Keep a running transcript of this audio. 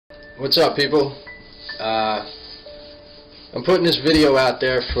What's up, people? I'm putting this video out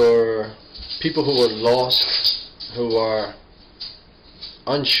there for people who are lost, who are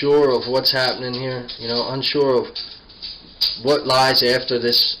unsure of what's happening here, unsure of what lies after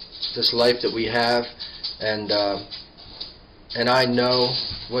this life that we have, and I know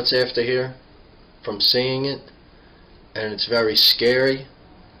what's after here from seeing it, and it's very scary,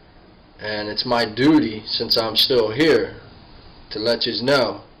 and it's my duty, since I'm still here, to let you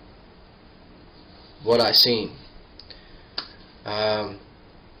know what I seen. At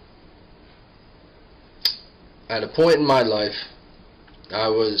a point in my life, I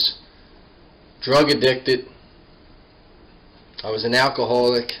was drug addicted. I was an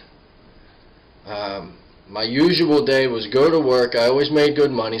alcoholic. My usual day was go to work. I always made good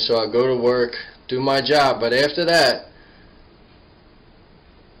money, so I'd go to work, do my job, but after that,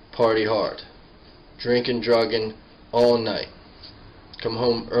 party hard, drinking, drugging all night. Come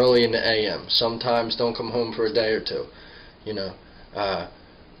home early in the AM. Sometimes don't come home for a day or two.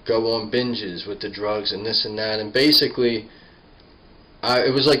 Go on binges with the drugs and this and that. And basically,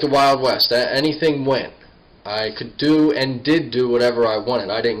 it was like the Wild West. Anything went. I could do and did do whatever I wanted.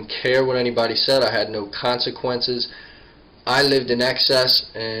 I didn't care what anybody said. I had no consequences. I lived in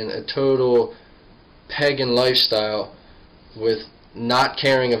excess and a total pagan lifestyle with not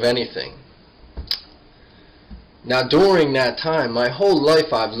caring of anything. Now, during that time, my whole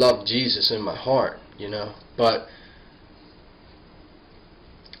life I've loved Jesus in my heart, but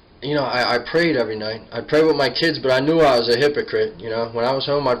I prayed every night. I prayed with my kids, but I knew I was a hypocrite. When I was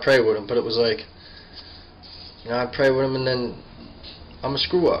home, I'd pray with them, but it was like, I'd pray with them and then I'm a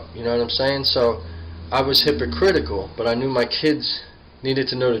screw up, you know what I'm saying? So I was hypocritical, but I knew my kids needed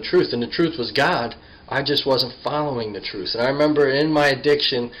to know the truth, and the truth was God. I just wasn't following the truth. And I remember in my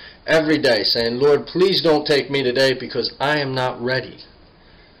addiction every day saying, Lord, please don't take me today because I am not ready.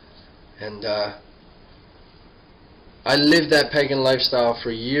 And I lived that pagan lifestyle for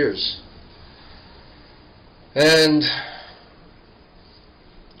years. And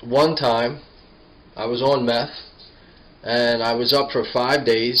one time I was on meth and I was up for 5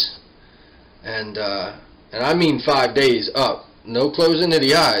 days, and I mean 5 days up. No closing of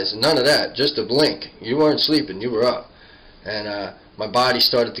the eyes, none of that, just a blink. You weren't sleeping, you were up. And my body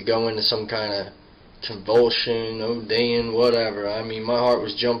started to go into some kind of convulsion, ODing, whatever. I mean, my heart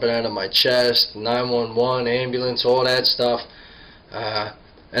was jumping out of my chest, 911, ambulance, all that stuff.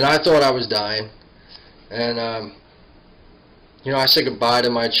 And I thought I was dying. And, I said goodbye to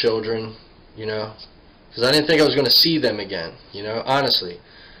my children, because I didn't think I was going to see them again, honestly.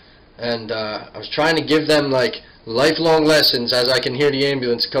 And I was trying to give them, like, lifelong lessons as I can hear the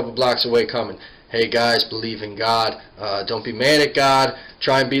ambulance a couple blocks away coming. Hey guys, believe in God. Don't be mad at God.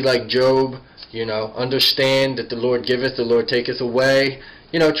 Try and be like Job. Understand that the Lord giveth, the Lord taketh away.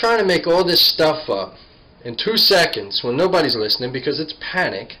 Trying to make all this stuff up in 2 seconds when nobody's listening because it's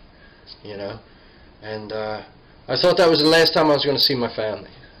panic. And I thought that was the last time I was going to see my family.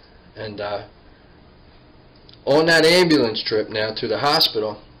 And on that ambulance trip now to the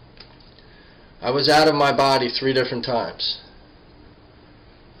hospital, I was out of my body 3 different times.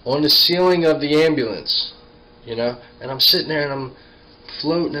 On the ceiling of the ambulance, and I'm sitting there and I'm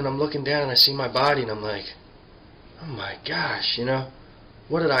floating and I'm looking down and I see my body and I'm like, oh my gosh,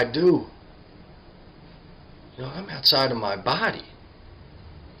 what did I do? I'm outside of my body.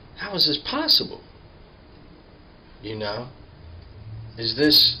 How is this possible? Is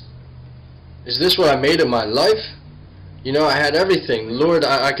this what I made of my life? I had everything. The Lord,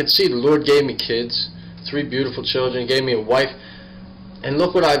 I could see the Lord gave me kids, 3 beautiful children, gave me a wife, and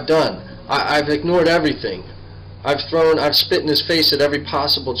look what I've done. I've ignored everything. I've spit in His face at every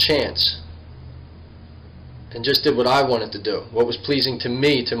possible chance, and just did what I wanted to do, what was pleasing to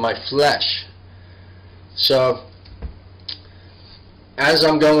me, to my flesh. So, as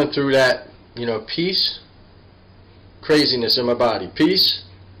I'm going through that, peace, craziness in my body, peace,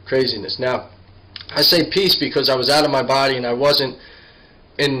 craziness. Now, I say peace because I was out of my body and I wasn't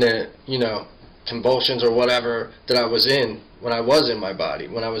in the, convulsions or whatever that I was in when I was in my body.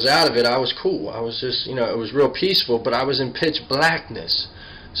 When I was out of it, I was cool. I was just, it was real peaceful, but I was in pitch blackness.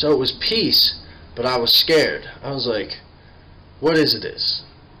 So it was peace, but I was scared. I was like, what is this?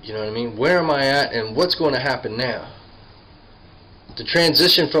 You know what I mean? Where am I at and what's going to happen now? The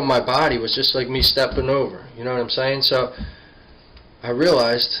transition from my body was just like me stepping over. You know what I'm saying? So I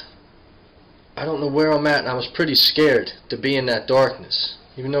realized I don't know where I'm at, and I was pretty scared to be in that darkness,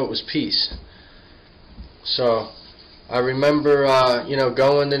 even though it was peace. So I remember,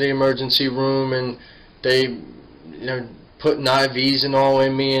 going to the emergency room, and they, putting IVs and all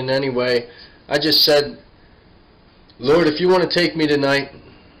in me, and anyway, I just said, Lord, if you want to take me tonight,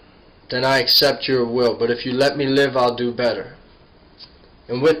 then I accept your will. But if you let me live, I'll do better.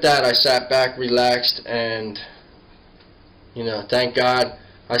 And with that, I sat back, relaxed, and, you know, thank God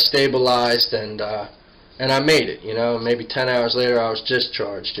I stabilized, and I made it, you know. Maybe 10 hours later, I was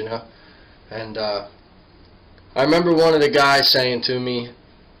discharged, you know. And I remember one of the guys saying to me,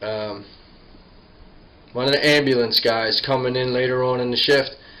 one of the ambulance guys coming in later on in the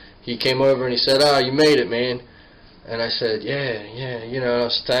shift, he came over and he said, "Oh, you made it, man." And I said, yeah, you know, I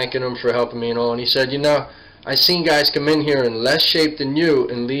was thanking him for helping me and all. And he said, "You know, I seen guys come in here in less shape than you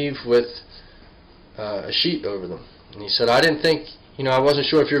and leave with a sheet over them." And he said, "I didn't think, you know, I wasn't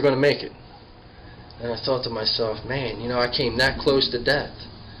sure if you were going to make it." And I thought to myself, man, you know, I came that close to death.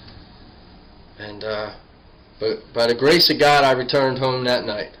 And but by the grace of God, I returned home that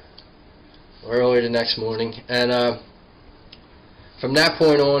night, early the next morning. And from that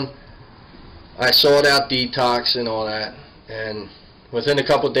point on, I sought out detox and all that. And within a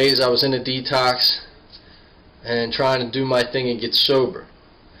couple of days, I was in a detox and trying to do my thing and get sober.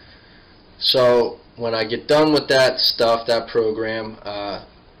 So when I get done with that stuff, that program,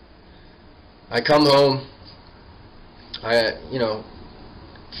 I come home, I, you know,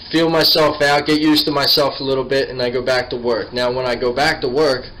 feel myself out, get used to myself a little bit, and I go back to work. Now when I go back to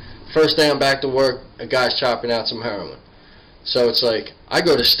work, first day I'm back to work, a guy's chopping out some heroin. So it's like, I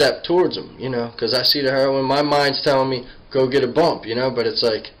go to step towards him, you know, because I see the heroin, my mind's telling me, go get a bump, you know, but it's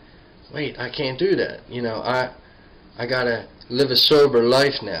like, wait, I can't do that, you know, I gotta live a sober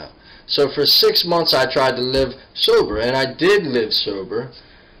life now. So for 6 months I tried to live sober, and I did live sober.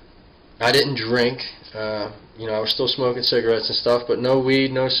 I didn't drink, you know, I was still smoking cigarettes and stuff, but no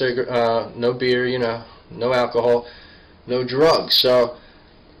weed, no no beer, you know, no alcohol, no drugs. So,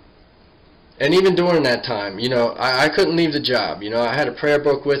 and even during that time, you know, I couldn't leave the job. You know, I had a prayer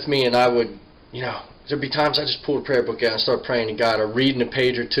book with me, and I would, you know, there'd be times I just pulled a prayer book out and start praying to God or reading a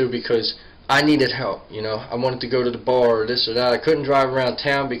page or two because I needed help. You know, I wanted to go to the bar or this or that. I couldn't drive around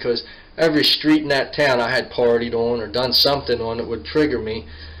town because every street in that town I had partied on or done something on that would trigger me,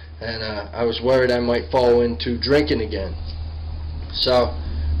 and I was worried I might fall into drinking again. So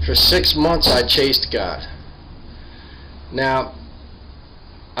for 6 months I chased God. Now,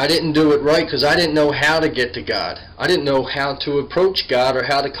 I didn't do it right because I didn't know how to get to God. I didn't know how to approach God or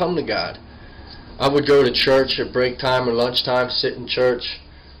how to come to God. I would go to church at break time or lunchtime, sit in church,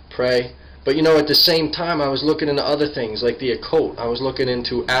 pray. But you know, at the same time I was looking into other things like the occult. I was looking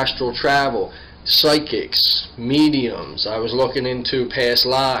into astral travel, psychics, mediums. I was looking into past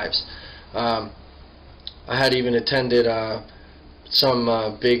lives. I had even attended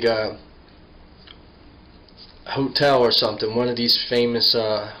some big hotel or something, one of these famous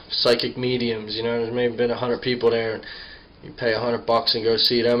psychic mediums. You know, there's maybe been 100 people there, and you pay $100 and go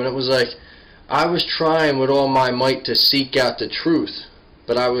see them. And it was like, I was trying with all my might to seek out the truth,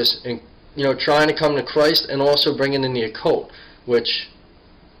 but I was, you know, trying to come to Christ and also bringing in the occult, which,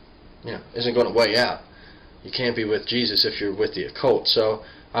 you know, isn't going to weigh out. You can't be with Jesus if you're with the occult. So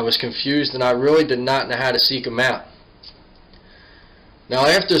I was confused, and I really did not know how to seek him out. Now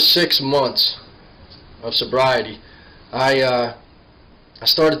after 6 months of sobriety, I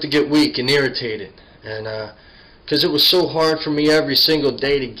started to get weak and irritated, and because it was so hard for me every single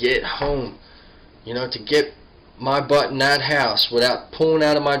day to get home, you know, to get my butt in that house without pulling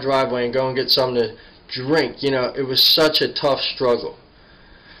out of my driveway and going and get something to drink. You know, it was such a tough struggle.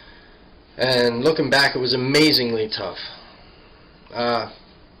 And looking back, it was amazingly tough.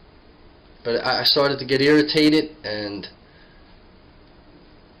 But I started to get irritated, and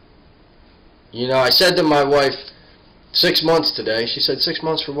you know, I said to my wife, 6 months today. She said, 6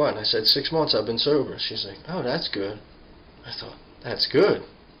 months for what? And I said, 6 months I've been sober. She's like, oh, that's good. I thought, that's good.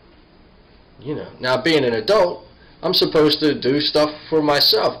 You know, now being an adult, I'm supposed to do stuff for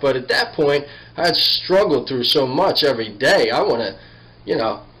myself. But at that point, I had struggled through so much every day. I want to, you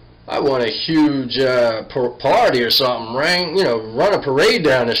know, I want a huge party or something, you know, run a parade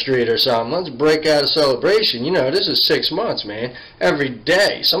down the street or something. Let's break out a celebration. You know, this is 6 months, man. Every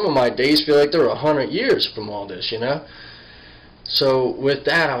day. Some of my days feel like they're 100 years from all this, you know. So with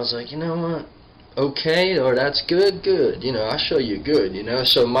that, I was like, you know what? Okay, or that's good, good. You know, I'll show you good, you know.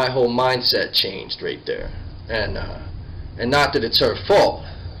 So my whole mindset changed right there. And not that it's her fault,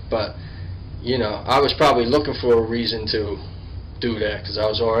 but, you know, I was probably looking for a reason to do that because I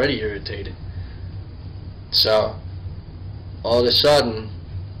was already irritated. So all of a sudden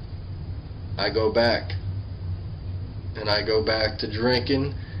I go back, and I go back to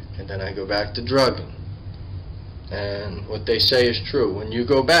drinking, and then I go back to drugging. And what they say is true. When you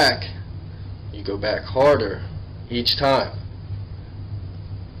go back harder each time.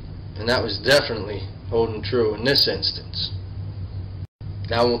 And that was definitely holding true in this instance.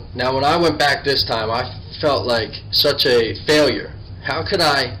 Now when I went back this time, I felt like such a failure. How could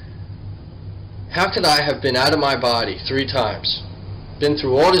I have been out of my body 3 times? Been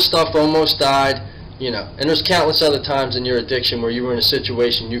through all this stuff, almost died, you know, and there's countless other times in your addiction where you were in a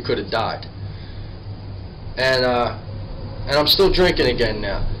situation you could have died. And I'm still drinking again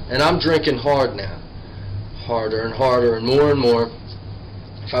now. And I'm drinking hard now. Harder and harder and more.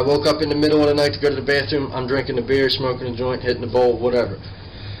 If I woke up in the middle of the night to go to the bathroom, I'm drinking a beer, smoking a joint, hitting a bowl, whatever.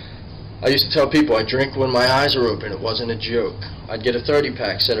 I used to tell people I drink when my eyes are open. It wasn't a joke. I'd get a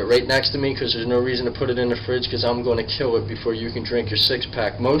 30-pack, set it right next to me because there's no reason to put it in the fridge because I'm going to kill it before you can drink your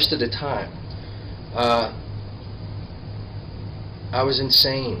 6-pack most of the time. I was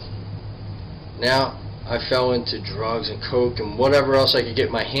insane. Now I fell into drugs and coke and whatever else I could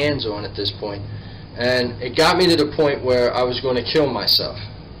get my hands on at this point. And it got me to the point where I was going to kill myself.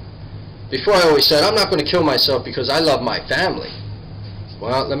 Before I always said, I'm not going to kill myself because I love my family.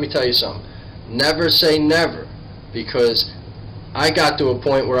 Well, let me tell you something. Never say never, because I got to a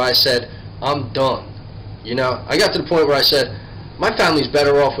point where I said, I'm done. You know, I got to the point where I said, my family's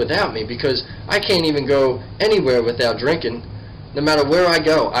better off without me because I can't even go anywhere without drinking. No matter where I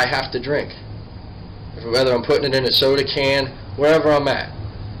go, I have to drink. Whether I'm putting it in a soda can, wherever I'm at.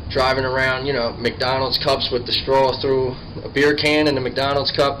 Driving around, you know, McDonald's cups with the straw through a beer can in a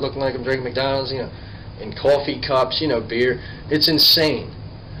McDonald's cup, looking like I'm drinking McDonald's, you know, in coffee cups, you know, beer. It's insane.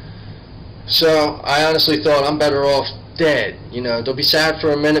 So I honestly thought I'm better off dead. You know, they'll be sad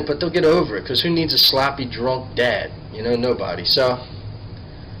for a minute, but they'll get over it, because who needs a sloppy, drunk dad? You know, nobody. So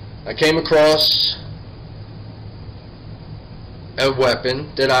I came across a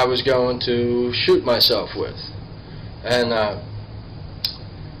weapon that I was going to shoot myself with, and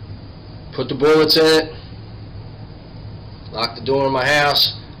put the bullets in it, locked the door in my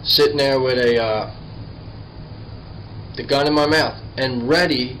house, sitting there with the gun in my mouth and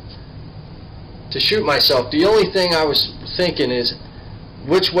ready to shoot myself. The only thing I was thinking is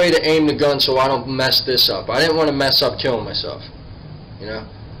which way to aim the gun so I don't mess this up. I didn't want to mess up killing myself, you know.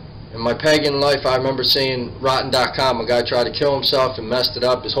 In my pagan life, I remember seeing Rotten.com, a guy tried to kill himself and messed it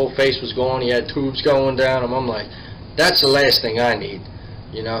up. His whole face was gone. He had tubes going down him. I'm like, that's the last thing I need,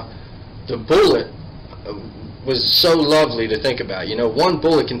 you know. The bullet was so lovely to think about. You know, one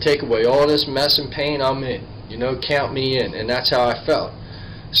bullet can take away all this mess and pain. I'm in. You know, count me in. And that's how I felt.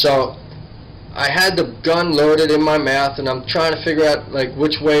 So I had the gun loaded in my mouth, and I'm trying to figure out like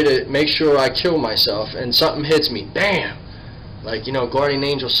which way to make sure I kill myself. And something hits me. Bam! Like, you know, guardian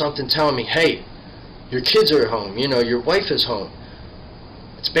angel, something telling me, hey, your kids are at home. You know, your wife is home.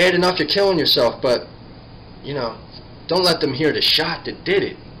 It's bad enough you're killing yourself, but, you know, don't let them hear the shot that did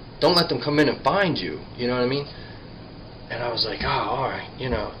it. Don't let them come in and find you, you know what I mean? And I was like, oh, alright, you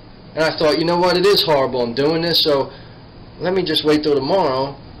know. And I thought, you know what, it is horrible I'm doing this, so let me just wait till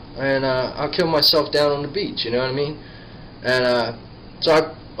tomorrow, and I'll kill myself down on the beach, you know what I mean? And so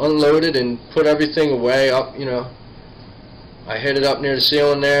I unloaded and put everything away up, you know. I hid it up near the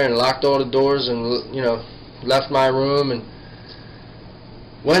ceiling there and locked all the doors and, you know, left my room and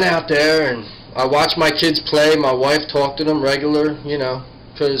went out there, and I watched my kids play. My wife talked to them regular, you know,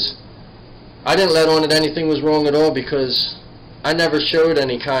 because I didn't let on that anything was wrong at all, because I never showed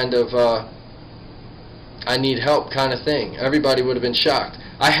any kind of I need help kind of thing. Everybody would have been shocked.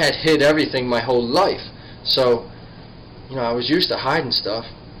 I had hid everything my whole life, so, you know, I was used to hiding stuff.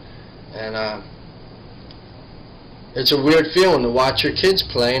 And it's a weird feeling to watch your kids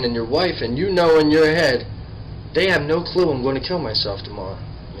playing and your wife, and you know in your head they have no clue I'm going to kill myself tomorrow,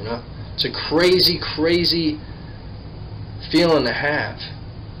 you know. It's a crazy, crazy feeling to have.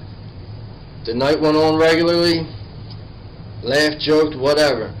 The night went on regularly, laughed, joked,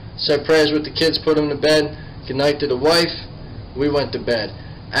 whatever. Said prayers with the kids, put them to bed. Good night to the wife. We went to bed.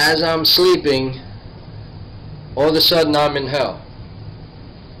 As I'm sleeping, all of a sudden I'm in hell.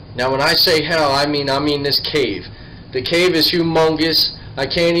 Now when I say hell, I mean this cave. The cave is humongous. I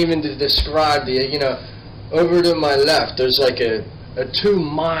can't even describe the, you know, over to my left there's like a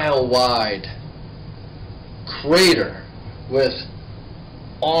 2-mile wide crater with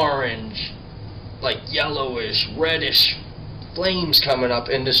orange, like yellowish, reddish flames coming up,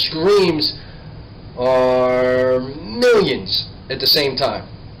 and the screams are millions at the same time.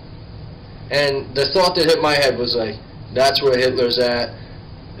 And the thought that hit my head was like, that's where Hitler's at.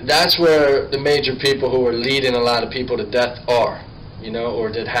 That's where the major people who are leading a lot of people to death are, you know,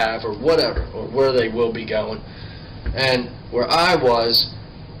 or that have, or whatever, or where they will be going. And where I was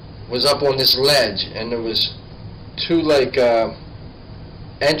up on this ledge, and there was 2 like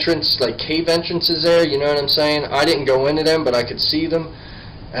entrance, like cave entrances there, you know what I'm saying? I didn't go into them, but I could see them.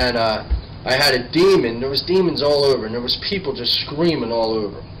 And I had a demon. There was demons all over, and there was people just screaming all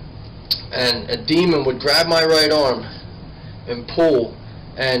over. And a demon would grab my right arm and pull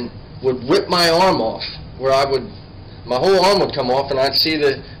and would rip my arm off, where my whole arm would come off, and I'd see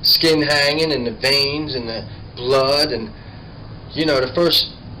the skin hanging and the veins and the blood. And you know, the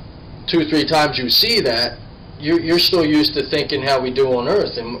first 2 or 3 times you see that, you're still used to thinking how we do on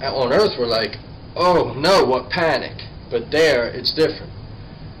earth, and on earth we're like, oh no, what panic. But there it's different,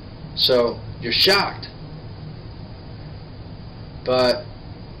 so you're shocked. But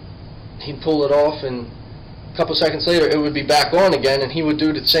he'd pull it off, and a couple seconds later it would be back on again, and he would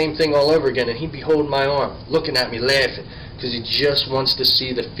do the same thing all over again, and he'd be holding my arm, looking at me, laughing, because he just wants to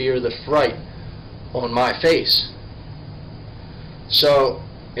see the fear, the fright on my face. So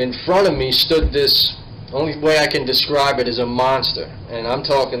in front of me stood this, only way I can describe it is a monster, and I'm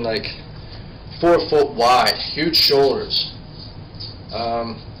talking like 4 foot wide, huge shoulders,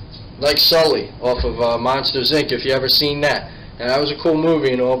 like Sully off of Monsters Inc., if you ever seen that. And that was a cool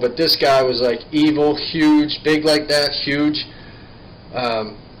movie and all, but this guy was like evil, huge, big like that, huge,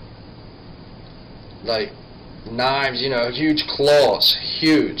 like knives, you know, huge claws,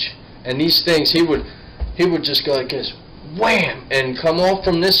 huge. And these things, he would just go like this, wham, and come off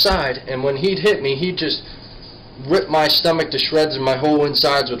from this side, and when he'd hit me, he'd just rip my stomach to shreds, and my whole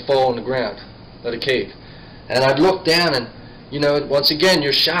insides would fall on the ground, let it cave. And I'd look down, and you know, once again,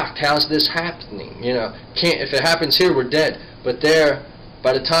 you're shocked. How's this happening? You know, if it happens here, we're dead. But there,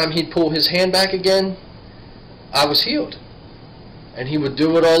 by the time he'd pull his hand back again, I was healed. And he would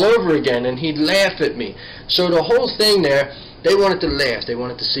do it all over again, and he'd laugh at me. So the whole thing there, they wanted to laugh. They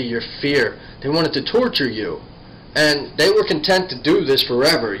wanted to see your fear. They wanted to torture you. And they were content to do this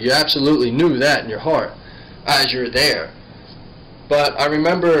forever. You absolutely knew that in your heart as you're there. But I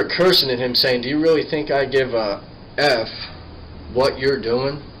remember cursing at him, saying, do you really think I give a F what you're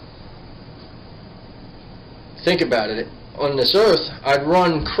doing? Think about it. On this earth, I'd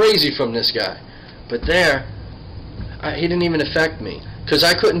run crazy from this guy. But there, he didn't even affect me. Because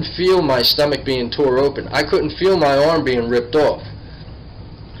I couldn't feel my stomach being tore open. I couldn't feel my arm being ripped off.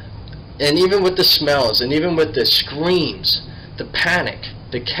 And even with the smells, and even with the screams, the panic,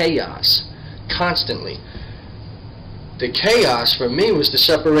 the chaos, constantly. The chaos for me was the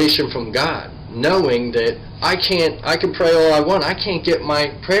separation from God, knowing that I can pray all I want, I can't get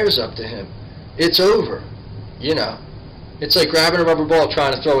my prayers up to Him. It's over, you know. It's like grabbing a rubber ball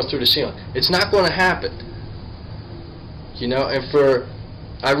trying to throw it through the ceiling. It's not going to happen, you know. And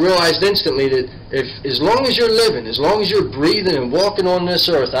I realized instantly that as long as you're living, as long as you're breathing and walking on this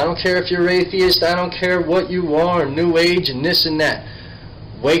earth, I don't care if you're atheist, I don't care what you are, New Age and this and that,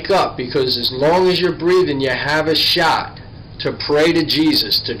 wake up, because as long as you're breathing, you have a shot to pray to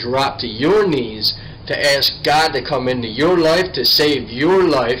Jesus, to drop to your knees, to ask God to come into your life, to save your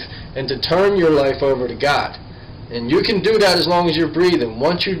life, and to turn your life over to God. And you can do that as long as you're breathing.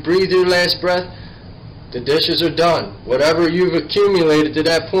 Once you breathe your last breath, the dishes are done. Whatever you've accumulated to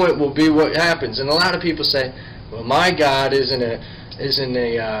that point will be what happens. And a lot of people say, well, my God He's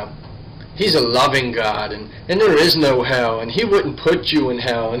a loving God, and there is no hell, and He wouldn't put you in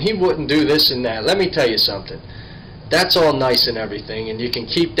hell, and He wouldn't do this and that. Let me tell you something. That's all nice and everything, and you can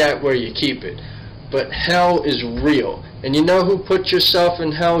keep that where you keep it. But hell is real. And you know who put yourself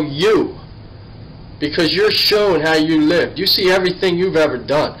in hell? You. Because you're shown how you lived. You see everything you've ever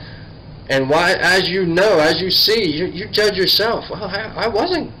done. And why, as you know, as you see, you judge yourself. Well, I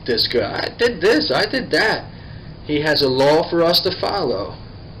wasn't this good. I did this. I did that. He has a law for us to follow.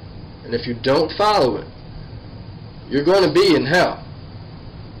 And if you don't follow it, you're going to be in hell.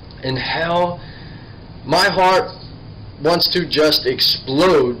 In hell, my heart wants to just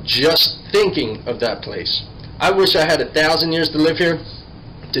explode just thinking of that place. I wish I had 1,000 years to live here,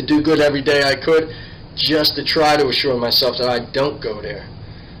 to do good every day I could, just to try to assure myself that I don't go there.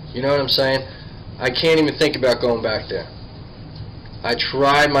 You know what I'm saying? I can't even think about going back there. I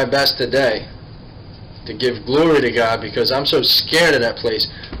tried my best today to give glory to God, because I'm so scared of that place.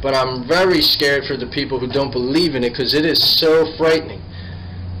 But I'm very scared for the people who don't believe in it, because it is so frightening.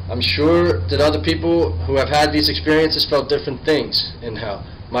 I'm sure that other people who have had these experiences felt different things in hell.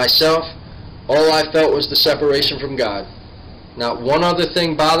 Myself, all I felt was the separation from God. Not one other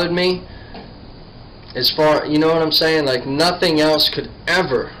thing bothered me. As far, you know what I'm saying? Like nothing else could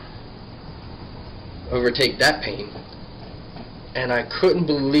ever overtake that pain. And I couldn't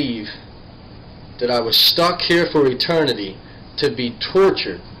believe that I was stuck here for eternity to be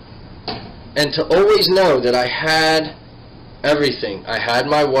tortured, and to always know that I had everything. I had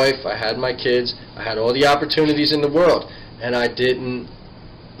my wife, I had my kids, I had all the opportunities in the world, and I didn't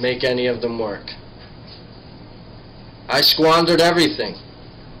make any of them work. I squandered everything.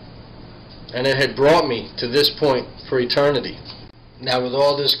 And it had brought me to this point for eternity. Now with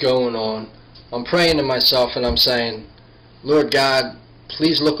all this going on, I'm praying to myself and I'm saying, Lord God,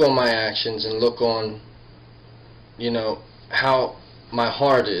 please look on my actions and look on, how my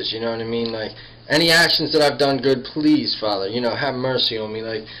heart is, you know what I mean? Like, any actions that I've done good, please, Father, have mercy on me.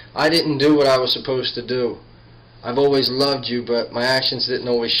 Like, I didn't do what I was supposed to do. I've always loved you, but my actions didn't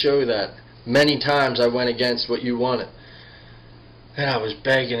always show that. Many times I went against what you wanted. And I was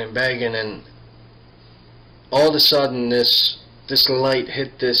begging and begging, and all of a sudden this light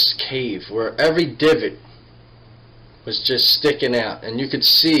hit this cave where every divot was just sticking out, and you could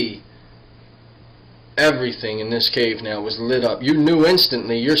see everything in this cave now was lit up. You knew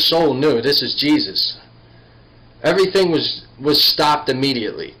instantly, your soul knew, this is Jesus. Everything was stopped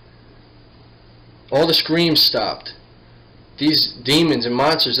immediately. All the screams stopped. These demons and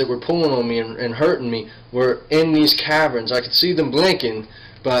monsters that were pulling on me and hurting me were in these caverns. I could see them blinking,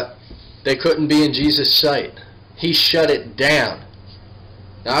 but they couldn't be in Jesus' sight. He shut it down.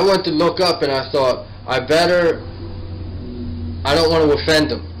 Now I went to look up and I thought, I don't want to offend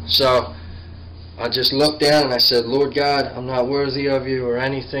them. So I just looked down and I said, Lord God, I'm not worthy of you or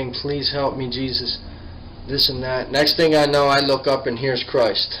anything. Please help me, Jesus. This and that. Next thing I know, I look up and here's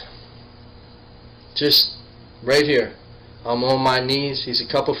Christ. Just right here. I'm on my knees. He's a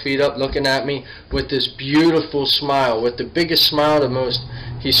couple feet up looking at me with this beautiful smile, with the biggest smile the most.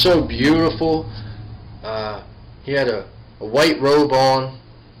 He's so beautiful. He had a white robe on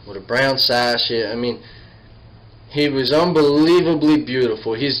with a brown sash. I mean, he was unbelievably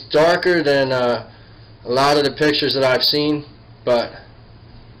beautiful. He's darker than a lot of the pictures that I've seen, but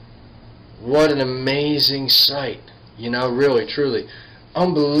what an amazing sight, really, truly.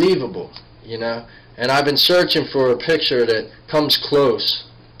 Unbelievable, And I've been searching for a picture that comes close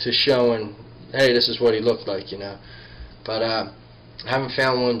to showing, hey, this is what he looked like, But I haven't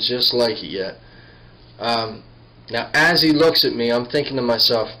found one just like it yet. Now, as he looks at me, I'm thinking to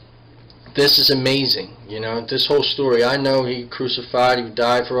myself, this is amazing, this whole story. I know he crucified, he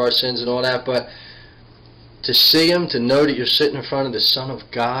died for our sins and all that, but to see him, to know that you're sitting in front of the Son of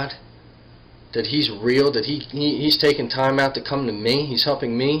God, that he's real, that he's taking time out to come to me, he's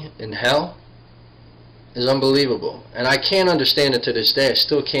helping me in hell, is unbelievable. And I can't understand it to this day. I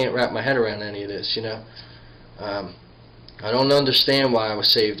still can't wrap my head around any of this, I don't understand why I was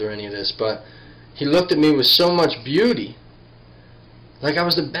saved or any of this, but he looked at me with so much beauty, like I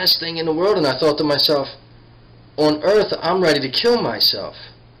was the best thing in the world, and I thought to myself, on earth I'm ready to kill myself,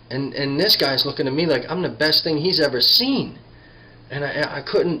 and this guy's looking at me like I'm the best thing he's ever seen. And I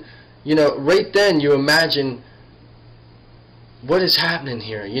couldn't, right then you imagine what is happening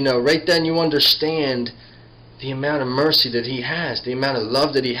here. Right then you understand the amount of mercy that he has, the amount of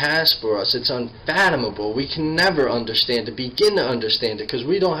love that he has for us. It's unfathomable. We can never understand it, begin to understand it, because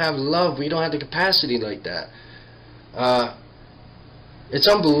we don't have love. We don't have the capacity like that. It's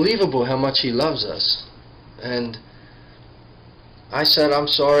unbelievable how much he loves us. And I said, I'm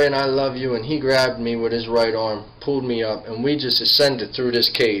sorry and I love you, and he grabbed me with his right arm, pulled me up, and we just ascended through this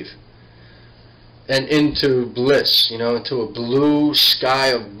cave and into bliss, into a blue sky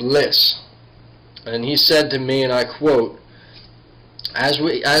of bliss. And he said to me, and I quote, as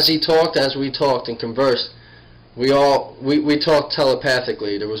we talked and conversed, we talked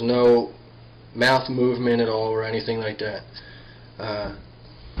telepathically. There was no mouth movement at all or anything like that.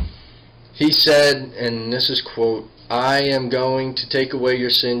 He said, and this is quote, I am going to take away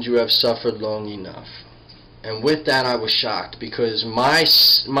your sins. You have suffered long enough. And with that I was shocked, because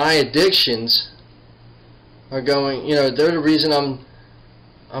my addictions are going, they're the reason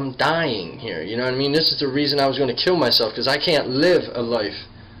I'm dying here, you know what I mean? This is the reason I was going to kill myself, because I can't live a life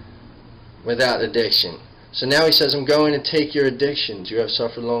without addiction. So now he says, I'm going to take your addictions. You have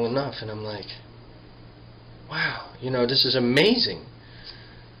suffered long enough. And I'm like, wow, this is amazing.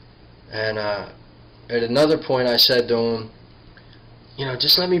 And at another point I said to him,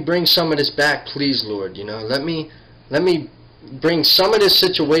 just let me bring some of this back, please, Lord. Let me bring some of this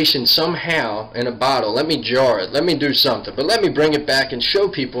situation somehow in a bottle. Let me jar it. Let me do something. But let me bring it back and show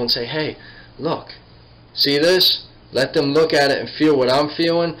people and say, hey, look, see this? Let them look at it and feel what I'm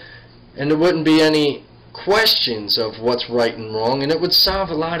feeling. And there wouldn't be any questions of what's right and wrong. And it would solve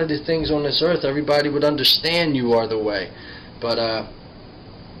a lot of the things on this earth. Everybody would understand you are the way. But,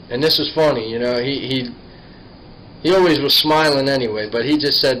 and this was funny, he always was smiling anyway, but he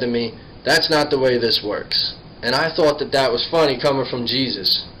just said to me, that's not the way this works. And I thought that was funny coming from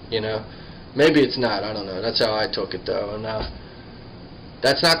Jesus, Maybe it's not, I don't know. That's how I took it, though. And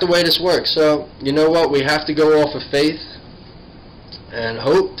that's not the way this works. So, you know what? We have to go off of faith and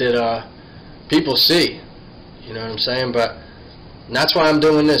hope that people see. You know what I'm saying? But And that's why I'm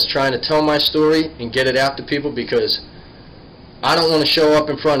doing this, trying to tell my story and get it out to people, because I don't want to show up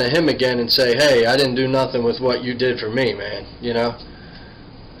in front of him again and say, hey, I didn't do nothing with what you did for me, man, you know.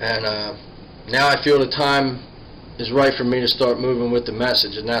 And now I feel the time is right for me to start moving with the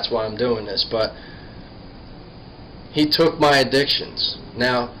message, and that's why I'm doing this. But he took my addictions.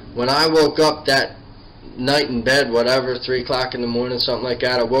 Now, when I woke up that night in bed, whatever, 3 o'clock in the morning, something like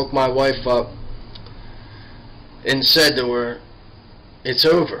that, I woke my wife up and said to her, it's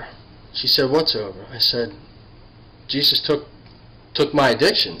over. She said, what's over? I said, Jesus took my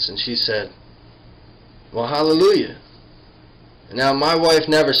addictions. And she said, well, hallelujah. Now, my wife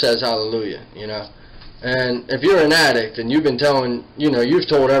never says hallelujah, you know. And if you're an addict and you've been telling, you know, you've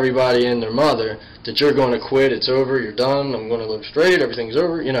told everybody and their mother that you're going to quit, it's over, you're done, I'm going to live straight, everything's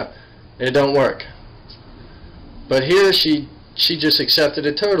over, you know, it don't work. But here she just accepted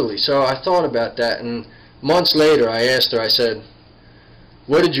it totally. So I thought about that, and months later I asked her, I said,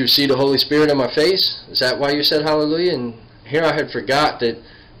 what did you see, the Holy Spirit in my face? Is that why you said hallelujah? And here I had forgot that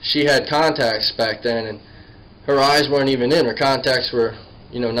she had contacts back then, and her eyes weren't even in, her contacts were,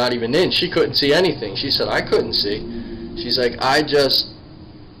 you know, not even in. She couldn't see anything. She said, I couldn't see. She's like, I just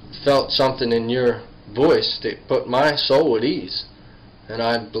felt something in your voice that put my soul at ease. And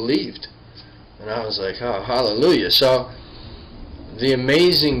I believed. And I was like, oh, hallelujah. So the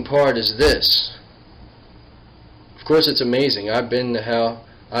amazing part is this. Of course it's amazing. I've been to hell.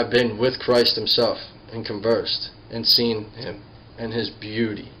 I've been with Christ himself and conversed and seen him and his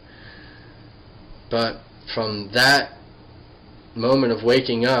beauty. But from that moment of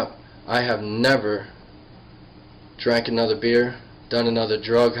waking up, I have never drank another beer, done another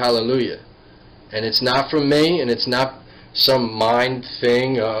drug. Hallelujah. And it's not from me, and it's not some mind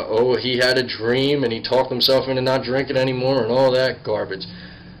thing, oh, he had a dream and he talked himself into not drinking anymore and all that garbage.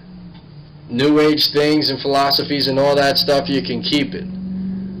 New age things and philosophies and all that stuff, you can keep it.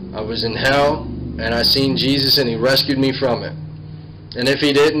 I was in hell and I seen Jesus and he rescued me from it. And if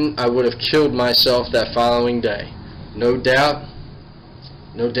he didn't, I would have killed myself that following day. No doubt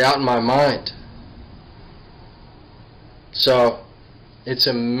in my mind. So it's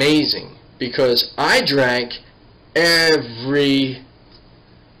amazing, because I drank at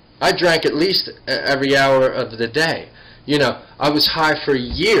least every hour of the day. You know, I was high for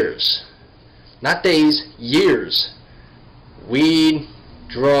years, not days, years. Weed,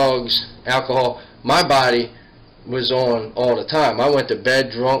 drugs, alcohol, my body was on all the time. I went to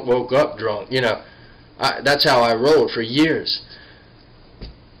bed drunk, woke up drunk, you know. That's how I rolled for years.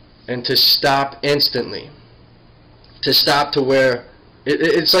 And to stop instantly, to stop to where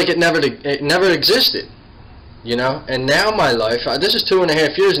it's like it never existed, you know. And now my life, this is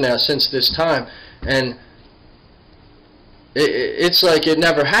 2.5 years now since this time, and it's like it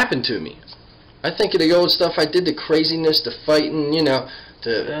never happened to me. I think of the old stuff I did, the craziness, the fighting, you know,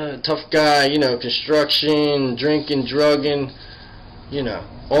 the tough guy, you know, construction, drinking, drugging, you know,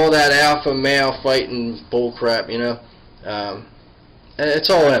 all that alpha male fighting bull crap, you know. It's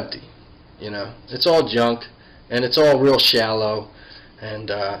all empty, you know. It's all junk, and it's all real shallow.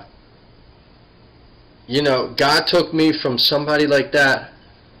 And you know, God took me from somebody like that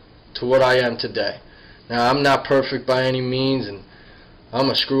to what I am today. Now, I'm not perfect by any means, and I'm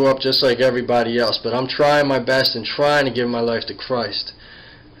a screw up just like everybody else, but I'm trying my best and trying to give my life to Christ.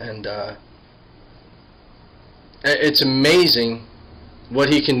 And it's amazing what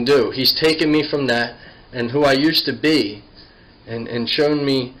he can do. He's taken me from that and who I used to be, and shown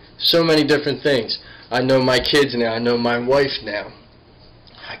me so many different things. I know my kids now. I know my wife now.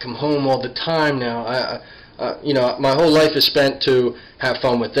 I come home all the time now. You know, my whole life is spent to have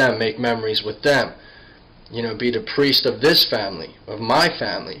fun with them, make memories with them. You know, be the priest of this family, of my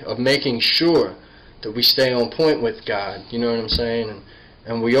family, of making sure that we stay on point with God. You know what I'm saying?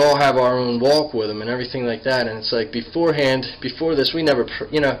 And we all have our own walk with him and everything like that. And it's like beforehand, before this, we never,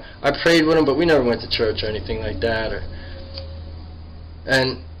 you know, I prayed with him, but we never went to church or anything like that.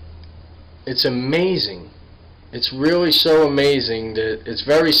 And it's amazing. It's really so amazing that it's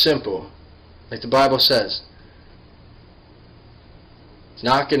very simple. Like the Bible says,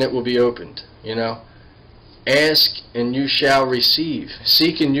 knock and it will be opened, you know. Ask and you shall receive.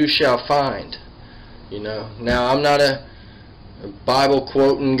 Seek and you shall find, you know. Now, I'm not a Bible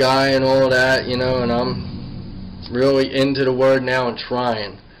quoting guy and all that, you know, and I'm really into the word now and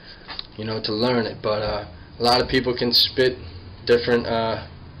trying, you know, to learn it. But a lot of people can spit different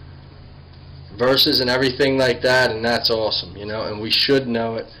verses and everything like that, and that's awesome, you know. And we should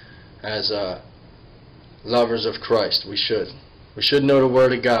know it as lovers of Christ. We should know the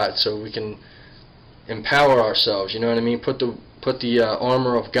Word of God so we can empower ourselves, you know what I mean? Put the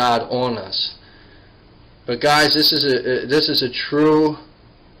armor of God on us But guys, this is a true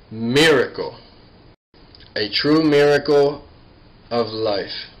miracle. A true miracle of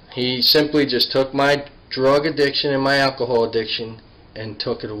life. He simply just took my drug addiction and my alcohol addiction and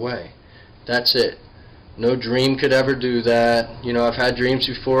took it away. That's it. No dream could ever do that. You know, I've had dreams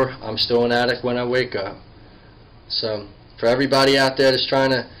before. I'm still an addict when I wake up. So, for everybody out there that's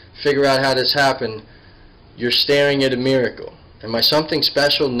trying to figure out how this happened, you're staring at a miracle. Am I something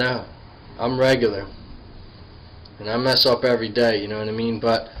special? No. I'm regular. And I mess up every day, you know what I mean?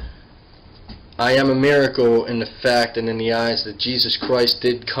 But I am a miracle in the fact and in the eyes that Jesus Christ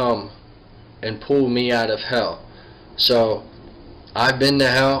did come and pull me out of hell. So, I've been to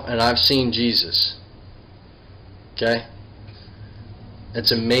hell and I've seen Jesus. Okay?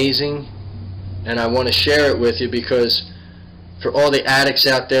 It's amazing, and I want to share it with you because for all the addicts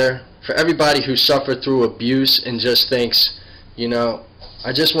out there, for everybody who suffered through abuse and just thinks, you know,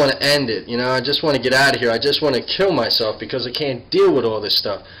 I just want to end it, you know, I just want to get out of here, I just want to kill myself because I can't deal with all this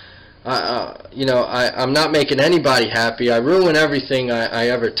stuff. You know, I'm not making anybody happy. I ruin everything I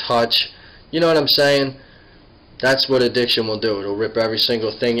ever touch. You know what I'm saying? That's what addiction will do. It'll rip every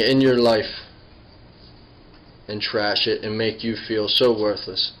single thing in your life and trash it and make you feel so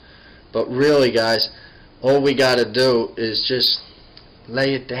worthless. But really, guys, all we got to do is just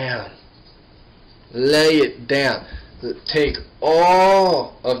lay it down. Lay it down. Take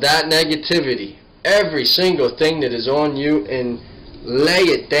all of that negativity, every single thing that is on you, and lay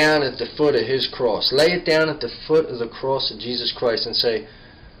it down at the foot of His cross. Lay it down at the foot of the cross of Jesus Christ and say,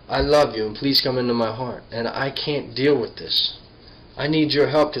 I love you and please come into my heart. And I can't deal with this. I need your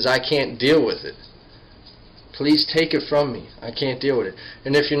help because I can't deal with it. Please take it from me. I can't deal with it.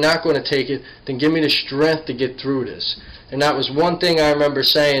 And if you're not going to take it, then give me the strength to get through this. And that was one thing I remember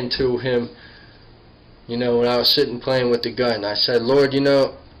saying to Him, you know, when I was sitting playing with the gun. I said, Lord, you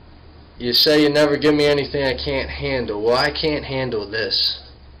know, you say you never give me anything I can't handle. Well, I can't handle this.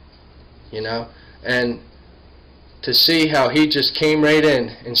 You know? And to see how He just came right in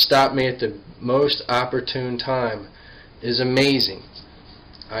and stopped me at the most opportune time is amazing.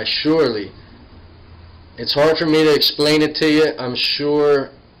 It's hard for me to explain it to you.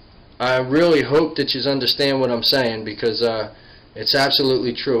 I really hope that you understand what I'm saying, because it's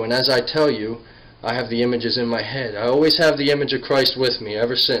absolutely true. And as I tell you, I have the images in my head. I always have the image of Christ with me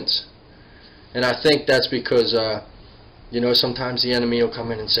ever since. And I think that's because, you know, sometimes the enemy will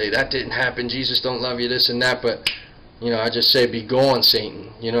come in and say, that didn't happen, Jesus don't love you, this and that. But, you know, I just say, be gone,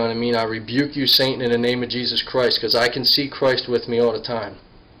 Satan. You know what I mean? I rebuke you, Satan, in the name of Jesus Christ, because I can see Christ with me all the time.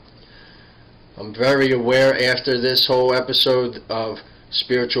 I'm very aware after this whole episode of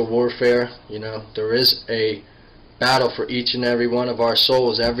spiritual warfare. You know, there is a battle for each and every one of our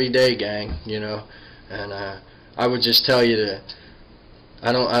souls every day, gang, you know. And I would just tell you that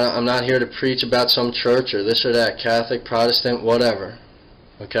I'm not here to preach about some church or this or that, Catholic, Protestant, whatever,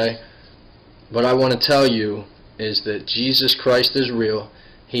 okay? What I want to tell you is that Jesus Christ is real.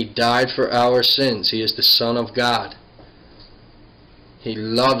 He died for our sins. He is the Son of God. He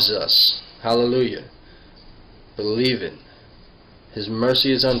loves us. Hallelujah. Believe it. His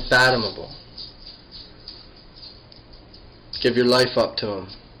mercy is unfathomable. Give your life up to Him.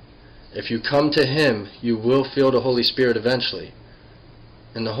 If you come to Him, you will feel the Holy Spirit eventually.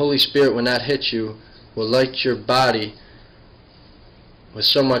 And the Holy Spirit, when that hits you, will light your body with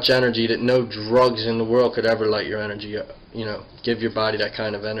so much energy that no drugs in the world could ever light your energy up. You know, give your body that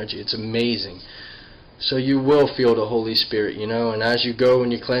kind of energy. It's amazing. So you will feel the Holy Spirit, you know, and as you go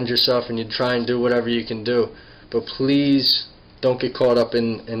and you cleanse yourself and you try and do whatever you can do, but please don't get caught up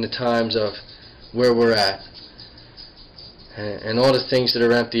in the times of where we're at and all the things that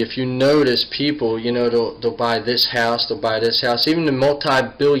are empty. If you notice, people, you know, they'll buy this house, they'll buy this house. Even the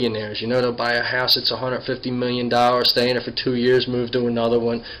multi-billionaires, you know, they'll buy a house that's $150 million, stay in it for 2 years, move to another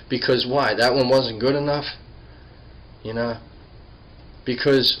one. Because why? That one wasn't good enough? You know?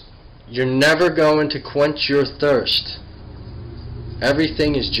 Because you're never going to quench your thirst.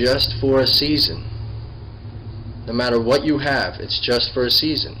 Everything is just for a season. No matter what you have, it's just for a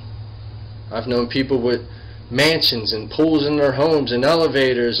season. I've known people with mansions and pools in their homes and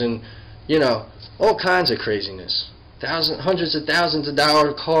elevators and, you know, all kinds of craziness. Hundreds of thousands of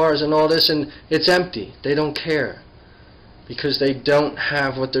dollar cars and all this, and it's empty. They don't care because they don't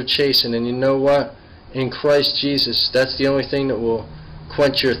have what they're chasing. And you know what? In Christ Jesus, that's the only thing that will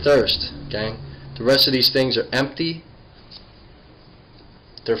quench your thirst, gang. The rest of these things are empty.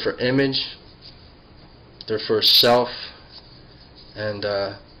 They're for image. They're for self. And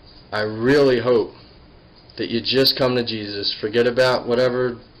I really hope that you just come to Jesus. Forget about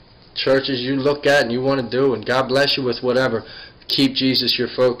whatever churches you look at and you want to do, and God bless you with whatever. Keep Jesus your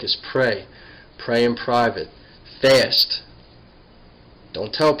focus. Pray. Pray in private. Fast.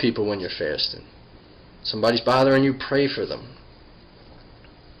 Don't tell people when you're fasting. Somebody's bothering you, pray for them.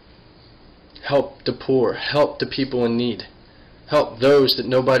 Help the poor. Help the people in need. Help those that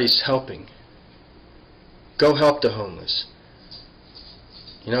nobody's helping. Go help the homeless.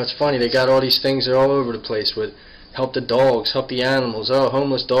 You know, it's funny, they got all these things that are all over the place with help the dogs, help the animals, oh,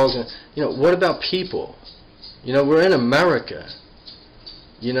 homeless dogs. You know, what about people? You know, we're in America.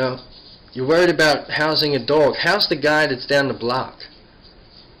 You know, you're worried about housing a dog. House the guy that's down the block.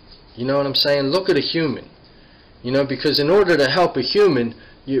 You know what I'm saying? Look at a human. You know, because in order to help a human,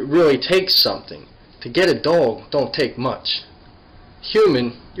 it really takes something. To get a dog, don't take much.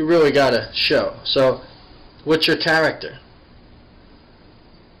 Human, you really got to show. So, what's your character?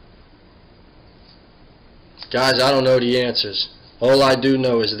 Guys, I don't know the answers. All I do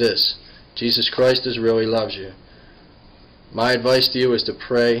know is this. Jesus Christ really loves you. My advice to you is to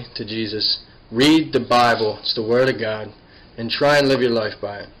pray to Jesus. Read the Bible. It's the Word of God. And try and live your life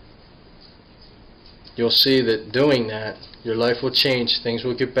by it. You'll see that doing that, your life will change. Things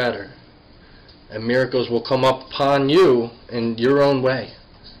will get better. And miracles will come up upon you in your own way.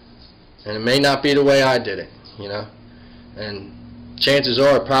 And it may not be the way I did it, you know. And chances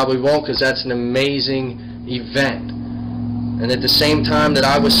are it probably won't, because that's an amazing event. And at the same time that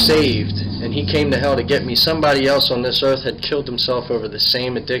I was saved and he came to hell to get me, somebody else on this earth had killed himself over the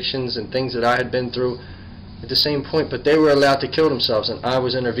same addictions and things that I had been through at the same point, but they were allowed to kill themselves and I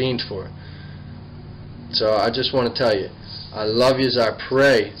was intervened for. So I just want to tell you, I love you. As I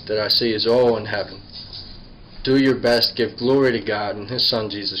pray that I see you all in heaven. Do your best, give glory to God and His Son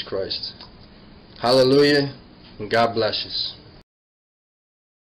Jesus Christ. Hallelujah, and God bless you.